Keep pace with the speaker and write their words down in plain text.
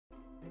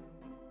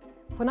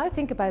When I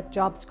think about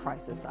jobs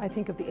crisis, I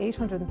think of the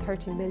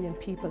 830 million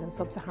people in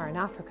sub-Saharan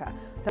Africa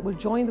that will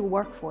join the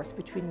workforce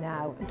between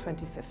now and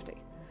 2050.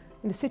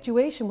 In a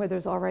situation where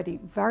there's already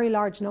very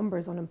large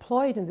numbers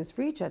unemployed in this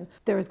region,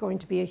 there is going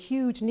to be a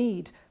huge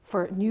need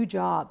for new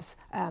jobs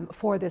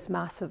for this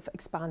massive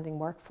expanding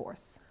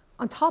workforce.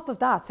 On top of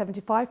that,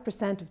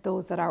 75% of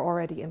those that are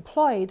already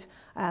employed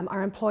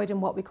are employed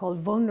in what we call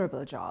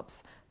vulnerable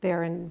jobs. They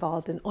are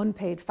involved in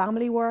unpaid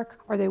family work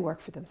or they work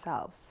for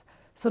themselves.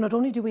 So not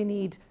only do we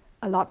need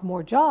a lot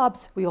more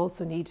jobs, we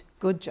also need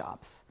good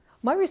jobs.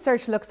 My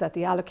research looks at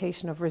the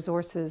allocation of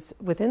resources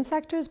within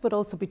sectors, but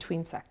also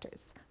between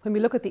sectors. When we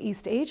look at the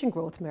East Asian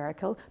growth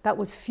miracle, that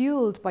was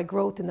fueled by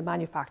growth in the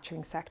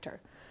manufacturing sector.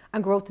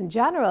 And growth in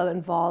general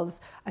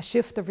involves a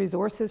shift of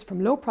resources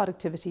from low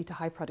productivity to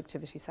high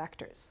productivity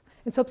sectors.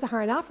 In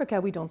sub-Saharan Africa,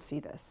 we don't see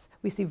this.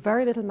 We see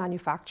very little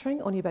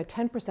manufacturing, only about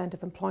 10%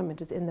 of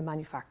employment is in the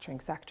manufacturing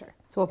sector.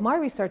 So what my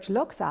research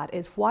looks at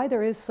is why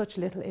there is such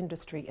little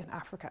industry in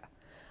Africa.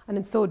 And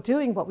in so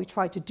doing, what we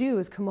try to do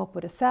is come up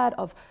with a set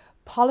of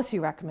policy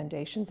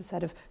recommendations, a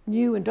set of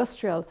new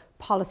industrial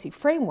policy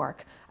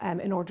framework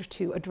in order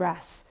to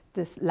address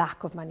this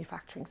lack of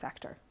manufacturing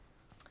sector.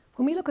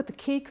 When we look at the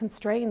key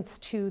constraints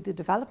to the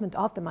development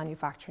of the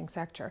manufacturing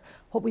sector,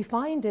 what we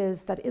find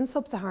is that in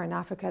sub-Saharan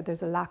Africa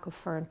there's a lack of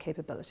firm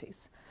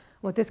capabilities.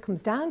 What this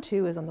comes down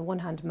to is, on the one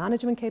hand,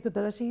 management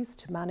capabilities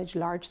to manage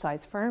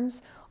large-size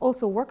firms,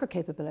 also worker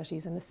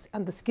capabilities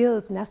and the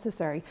skills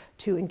necessary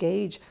to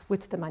engage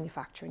with the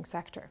manufacturing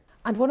sector.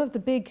 And one of the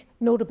big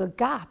notable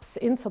gaps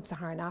in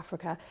sub-Saharan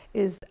Africa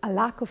is a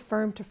lack of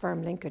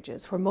firm-to-firm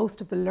linkages, where most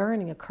of the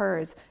learning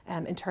occurs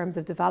in terms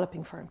of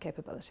developing firm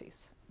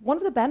capabilities. One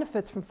of the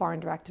benefits from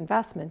foreign direct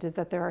investment is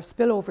that there are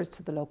spillovers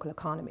to the local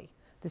economy.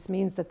 This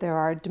means that there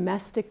are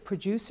domestic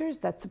producers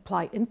that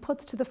supply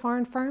inputs to the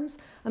foreign firms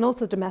and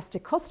also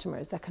domestic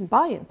customers that can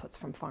buy inputs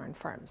from foreign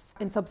firms.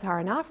 In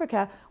sub-Saharan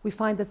Africa, we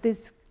find that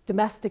these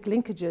domestic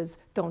linkages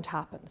don't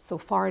happen. So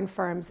foreign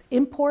firms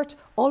import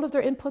all of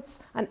their inputs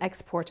and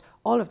export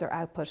all of their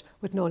output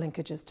with no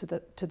linkages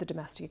to the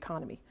domestic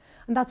economy.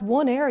 And that's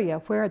one area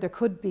where there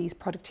could be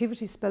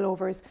productivity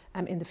spillovers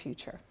in the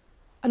future.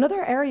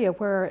 Another area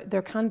where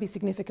there can be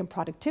significant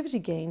productivity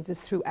gains is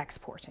through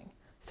exporting.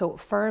 So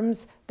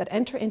firms that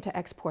enter into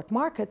export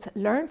markets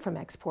learn from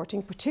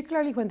exporting,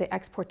 particularly when they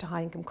export to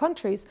high-income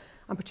countries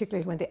and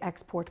particularly when they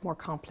export more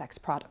complex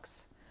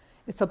products.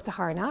 In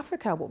sub-Saharan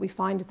Africa, what we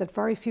find is that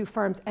very few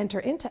firms enter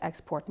into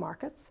export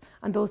markets,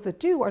 and those that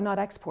do are not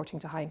exporting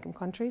to high-income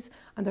countries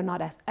and they're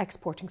not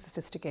exporting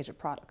sophisticated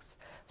products.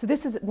 So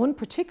this is one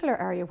particular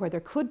area where there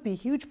could be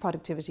huge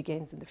productivity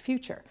gains in the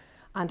future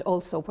and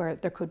also where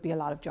there could be a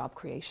lot of job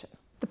creation.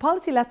 The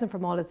policy lesson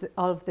from all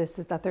of this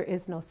is that there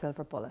is no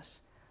silver bullet.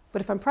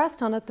 But if I'm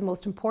pressed on it, the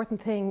most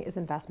important thing is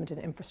investment in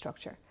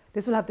infrastructure.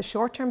 This will have the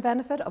short-term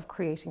benefit of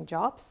creating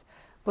jobs,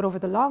 but over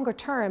the longer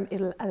term,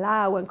 it'll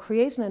allow and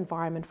create an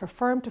environment for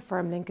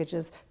firm-to-firm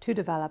linkages to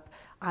develop,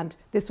 and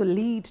this will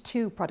lead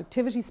to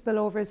productivity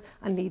spillovers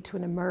and lead to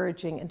an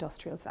emerging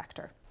industrial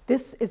sector.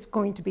 This is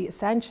going to be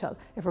essential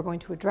if we're going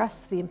to address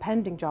the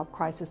impending job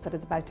crisis that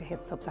is about to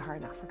hit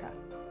sub-Saharan Africa.